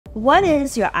What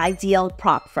is your ideal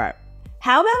prop firm?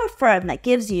 How about a firm that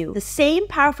gives you the same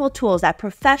powerful tools that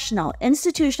professional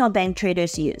institutional bank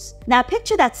traders use? Now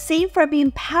picture that same firm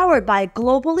being powered by a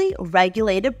globally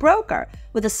regulated broker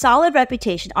with a solid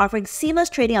reputation offering seamless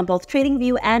trading on both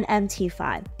TradingView and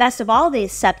MT5. Best of all, they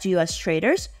accept US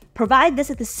traders, provide this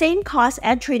at the same cost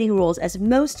and trading rules as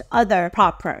most other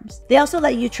prop firms. They also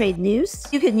let you trade news.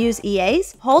 You can use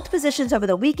EAs, hold positions over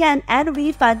the weekend, and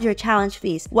refund your challenge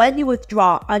fees when you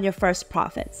withdraw on your first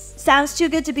profits. Sounds too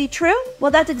good to be true?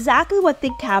 Well, that's exactly what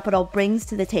ThinkCapital brings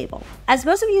to the table. As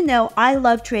most of you know, I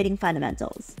love trading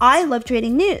fundamentals. I love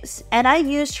trading news, and I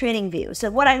use TradingView.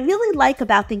 So what I really like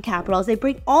about ThinkCapital is they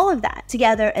bring all of that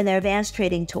together in their advanced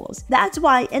trading tools. That's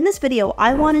why in this video,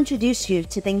 I want to introduce you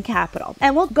to ThinkCapital,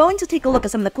 and we'll going to take a look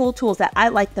at some of the cool tools that I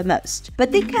like the most.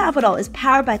 But ThinkCapital is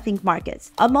powered by Think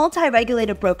Markets, a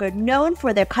multi-regulated broker known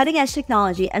for their cutting-edge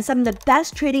technology and some of the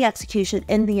best trading execution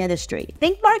in the industry.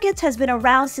 Think Markets has been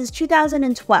around since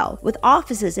 2012 with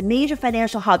offices in major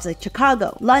financial hubs like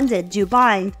Chicago, London,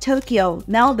 Dubai, Tokyo,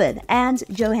 Melbourne, and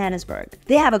Johannesburg.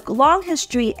 They have a long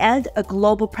history and a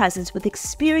global presence with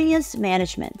experienced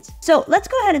management. So let's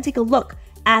go ahead and take a look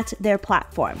at their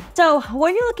platform. So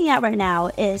what you're looking at right now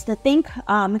is the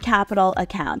ThinkCapital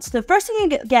account. The first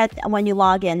thing you get when you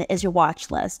log in is your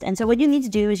watch list. And so what you need to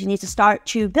do is you need to start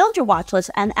to build your watch list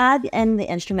and add in the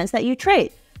instruments that you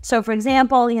trade. So for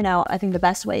example, I think the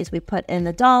best way is we put in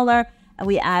the dollar and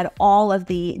we add all of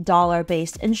the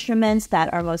dollar-based instruments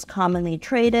that are most commonly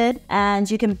traded.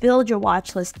 And you can build your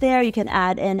watch list there. You can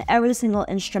add in every single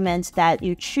instrument that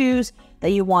you choose that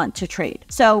you want to trade.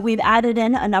 So we've added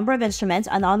in a number of instruments,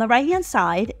 and on the right-hand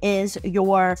side is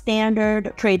your standard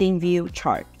TradingView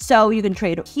chart. So you can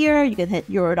trade here, you can hit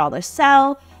euro dollar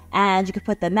sell, and you can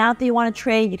put the amount that you want to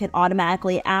trade. You can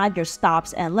automatically add your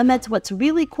stops and limits. What's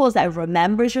really cool is that it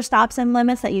remembers your stops and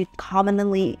limits that you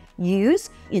commonly use.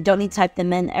 You don't need to type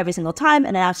them in every single time,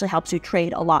 and it actually helps you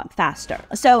trade a lot faster.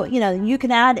 So, you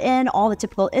can add in all the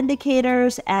typical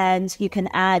indicators, and you can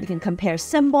compare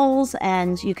symbols,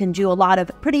 and you can do a lot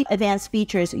of pretty advanced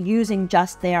features using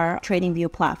just their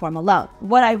TradingView platform alone.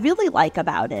 What I really like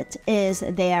about it is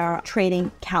their trading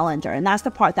calendar, and that's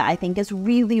the part that I think is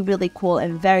really, really cool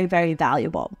and very, very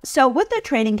valuable. So with their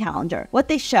trading calendar, what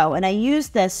they show, and I use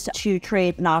this to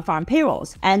trade non-farm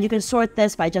payrolls, and you can sort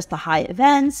this by just the high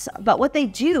events, but what they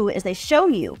do is they show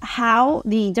you how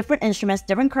the different instruments,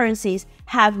 different currencies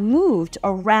have moved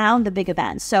around the big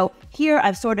events. So here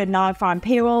I've sorted non-farm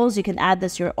payrolls. You can add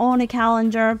this to your own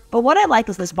calendar. But what I like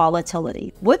is this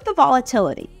volatility. With the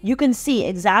volatility, you can see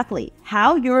exactly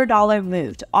how euro dollar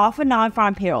moved off of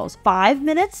non-farm payrolls 5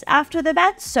 minutes after the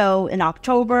event. So in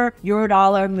October, euro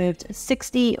dollar moved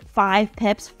 65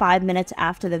 pips 5 minutes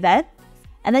after the event.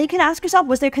 And then you can ask yourself,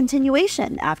 was there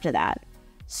continuation after that?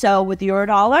 So with euro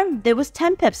dollar, there was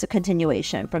 10 pips of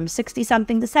continuation from 60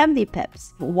 something to 70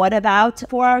 pips. What about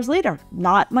 4 hours later?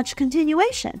 Not much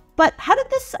continuation. But how did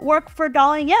this work for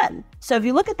dollar yen? So if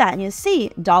you look at that and you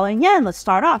see dollar yen, let's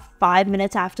start off 5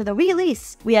 minutes after the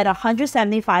release, we had a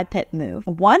 175 pip move.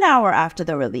 1 hour after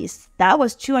the release, that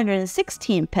was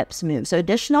 216 pips move, so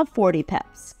additional 40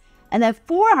 pips. And then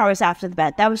 4 hours after the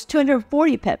bet, that was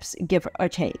 240 pips, give or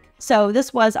take. So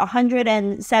this was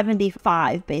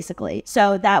 175 basically.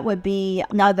 So that would be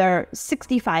another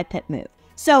 65 pip move.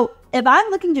 So if I'm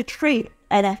looking to trade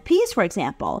NFPs, for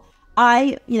example,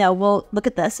 I, will look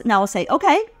at this and I will say,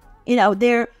 okay,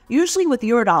 they're usually with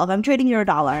euro dollar. If I'm trading euro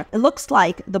dollar, it looks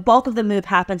like the bulk of the move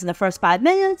happens in the first 5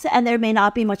 minutes and there may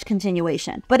not be much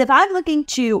continuation. But if I'm looking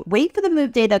to wait for the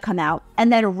move data to come out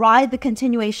and then ride the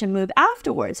continuation move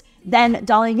afterwards, then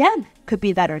dollar yen could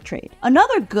be a better trade.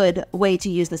 Another good way to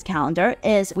use this calendar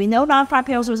is we know non-farm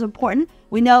payrolls was important.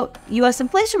 We know US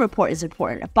inflation report is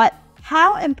important, but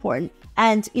how important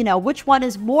and which one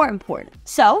is more important?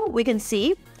 So we can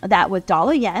see that with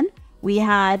dollar yen, we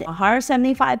had a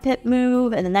 175 pip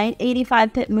move and a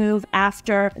 985 pip move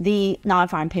after the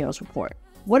non-farm payrolls report.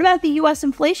 What about the US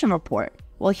inflation report?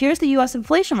 Well, here's the US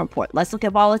inflation report. Let's look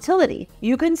at volatility.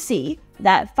 You can see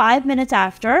that 5 minutes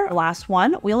after the last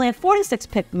one, we only had 46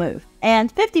 pip move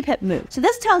and 50 pip move. So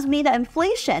this tells me that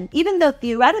inflation, even though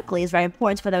theoretically is very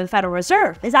important for the Federal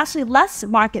Reserve, is actually less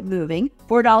market moving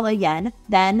for dollar yen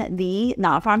than the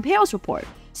non-farm payrolls report.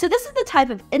 So this is the type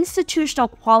of institutional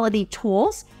quality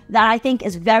tools that I think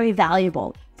is very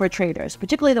valuable for traders,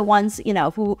 particularly the ones,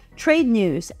 who trade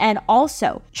news and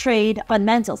also trade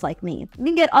fundamentals like me. You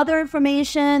can get other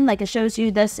information, like it shows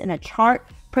you this in a chart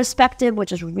perspective,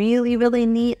 which is really, really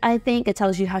neat, I think. It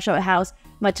tells you how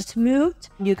much it's moved.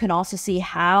 You can also see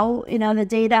how, the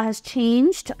data has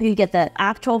changed. You get the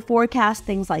actual forecast,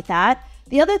 things like that.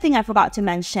 The other thing I forgot to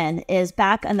mention is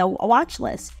back on the watch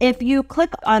list. If you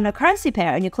click on a currency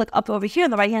pair and you click up over here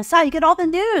on the right-hand side, you get all the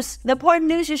news, the important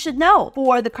news you should know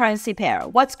for the currency pair.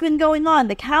 What's been going on,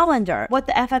 the calendar, what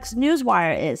the FX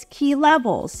Newswire is, key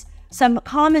levels, some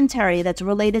commentary that's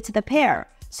related to the pair.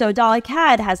 So dollar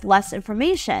CAD has less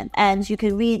information and you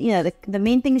can read, the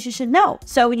main things you should know.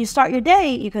 So when you start your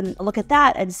day, you can look at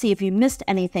that and see if you missed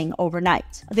anything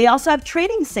overnight. They also have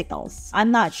trading signals.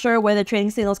 I'm not sure where the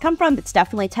trading signals come from. It's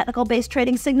definitely technical based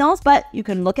trading signals, but you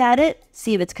can look at it,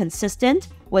 see if it's consistent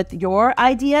with your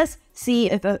ideas, see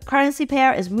if a currency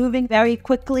pair is moving very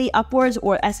quickly upwards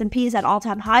or S&P is at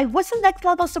all-time high. What's the next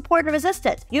level of support and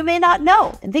resistance? You may not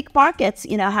know. And Think Markets,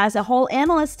 has a whole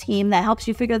analyst team that helps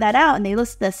you figure that out, and they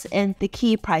list this in the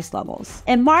key price levels.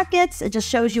 In markets, it just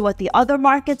shows you what the other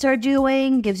markets are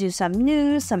doing, gives you some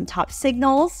news, some top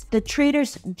signals. The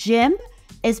Trader's Gym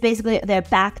is basically their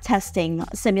back testing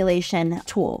simulation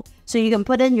tool. So you can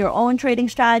put in your own trading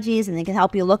strategies and it can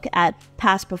help you look at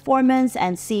past performance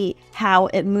and see how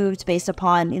it moved based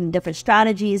upon different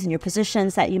strategies and your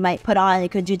positions that you might put on. You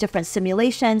could do different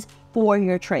simulations for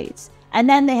your trades. And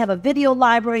then they have a video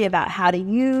library about how to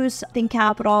use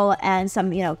ThinkCapital and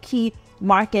some, key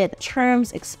market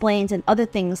terms explained and other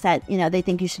things that, they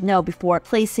think you should know before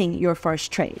placing your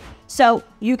first trade. So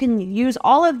you can use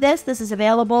all of this. This is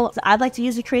available. I'd like to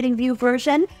use the TradingView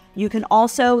version. You can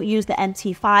also use the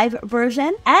MT5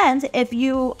 version. And if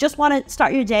you just want to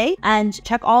start your day and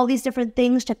check all these different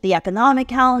things, check the economic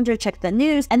calendar, check the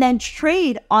news, and then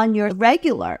trade on your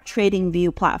regular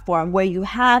TradingView platform where you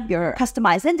have your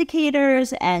customized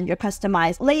indicators and your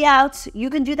customized layouts, you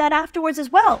can do that afterwards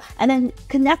as well. And then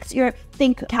connect your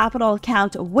ThinkCapital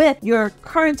account with your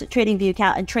current TradingView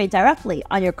account and trade directly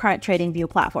on your current TradingView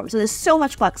platform. So there's so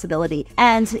much flexibility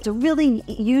and it's a really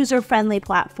user-friendly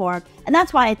platform. And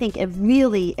that's why I think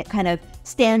it kind of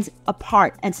stands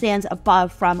apart and stands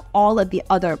above from all of the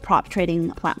other prop trading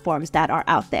platforms that are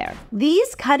out there.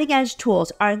 These cutting-edge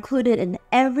tools are included in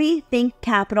every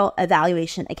ThinkCapital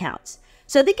evaluation account.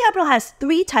 So ThinkCapital has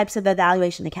 3 types of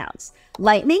evaluation accounts: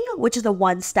 Lightning, which is a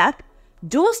 1-step,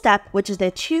 Dual Step, which is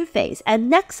their 2-phase, and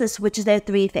Nexus, which is their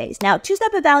 3-phase. Now,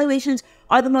 2-step evaluations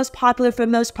are the most popular for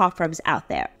most prop firms out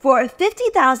there. For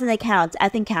 50,000 accounts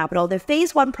at ThinkCapital, their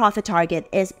phase 1 profit target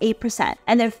is 8%,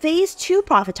 and their phase 2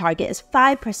 profit target is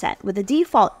 5%, with a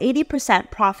default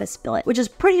 80% profit split, which is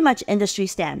pretty much industry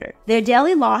standard. Their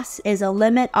daily loss is a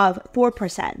limit of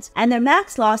 4%, and their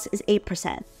max loss is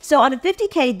 8%. So on a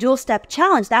 50K dual step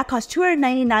challenge, that costs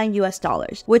 $299 US,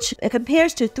 which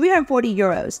compares to 340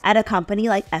 euros at a company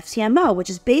like FTMO, which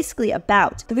is basically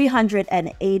about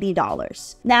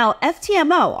 $380. Now,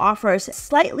 FTMO offers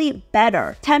slightly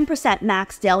better 10%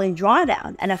 max daily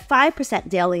drawdown and a 5%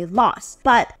 daily loss,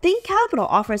 but ThinkCapital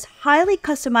offers highly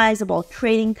customizable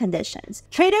trading conditions.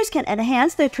 Traders can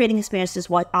enhance their trading experiences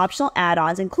with optional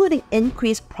add-ons, including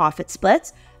increased profit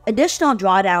splits, additional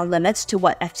drawdown limits to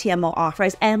what FTMO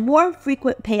offers, and more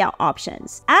frequent payout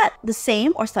options at the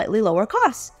same or slightly lower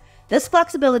costs. This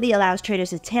flexibility allows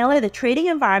traders to tailor the trading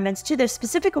environments to their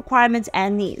specific requirements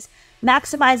and needs,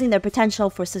 maximizing their potential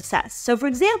for success. So for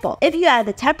example, if you add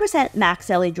the 10% max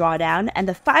daily drawdown and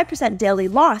the 5% daily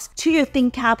loss to your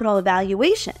ThinkCapital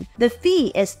evaluation, the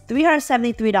fee is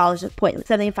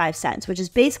 $373.75, which is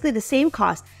basically the same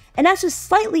cost, and that's just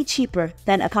slightly cheaper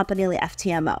than a company like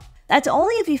FTMO. That's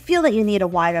only if you feel that you need a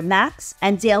wider max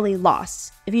and daily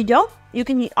loss. If you don't, you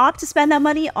can opt to spend that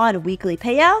money on weekly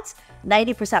payouts,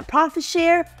 90% profit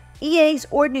share, EAs,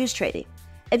 or news trading.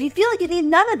 If you feel like you need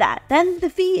none of that, then the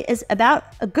fee is about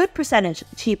a good percentage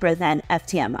cheaper than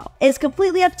FTMO. It's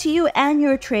completely up to you and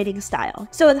your trading style.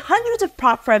 So with hundreds of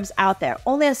prop firms out there,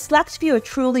 only a select few are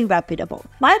truly reputable.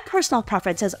 My personal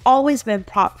preference has always been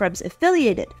prop firms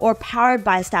affiliated or powered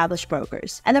by established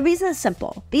brokers. And the reason is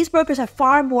simple. These brokers have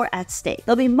far more at stake.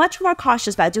 They'll be much more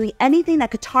cautious about doing anything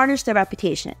that could tarnish their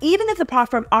reputation, even if the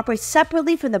prop firm operates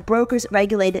separately from the broker's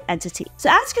regulated entity. So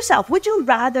ask yourself, would you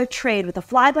rather trade with a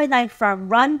fly-by-night firm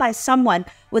run by someone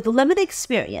with limited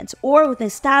experience or with an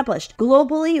established,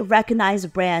 globally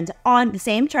recognized brand on the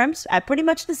same terms at pretty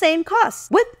much the same costs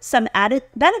with some added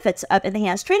benefits of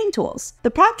enhanced trading tools? The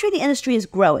prop trading industry is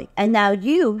growing, and now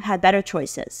you have better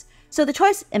choices. So the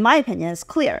choice, in my opinion, is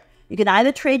clear. You can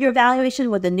either trade your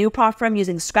valuation with a new prop firm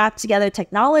using scrapped together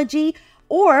technology,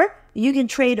 or you can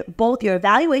trade both your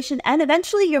evaluation and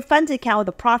eventually your funded account with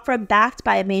a prop firm backed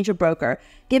by a major broker,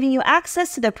 giving you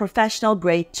access to their professional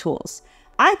grade tools.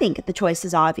 I think the choice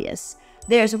is obvious.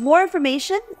 There's more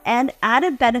information and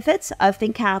added benefits of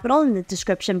ThinkCapital in the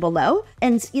description below.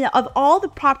 And of all the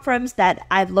prop firms that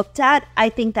I've looked at, I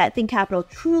think that ThinkCapital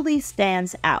truly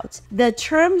stands out. The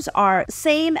terms are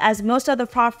same as most other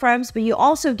prop firms, but you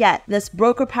also get this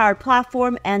broker-powered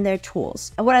platform and their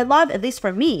tools. And what I love, at least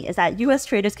for me, is that US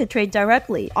traders can trade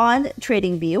directly on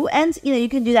TradingView, and you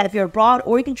can do that if you're abroad,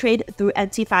 or you can trade through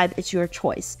MT5. It's your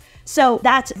choice. So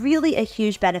that's really a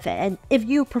huge benefit. And if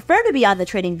you prefer to be on the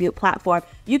TradingView platform,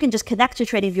 you can just connect to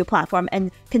TradingView platform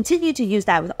and continue to use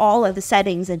that with all of the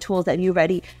settings and tools that you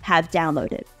already have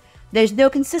downloaded. There's no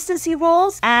consistency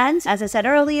rules, and as I said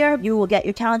earlier, you will get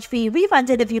your challenge fee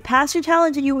refunded if you pass your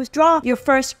challenge and you withdraw your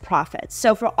first profits.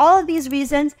 So for all of these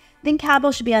reasons,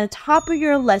 ThinkCapital should be on the top of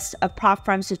your list of prop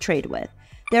firms to trade with.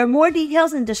 There are more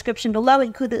details in the description below,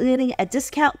 including a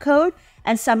discount code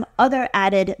and some other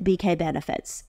added BK benefits.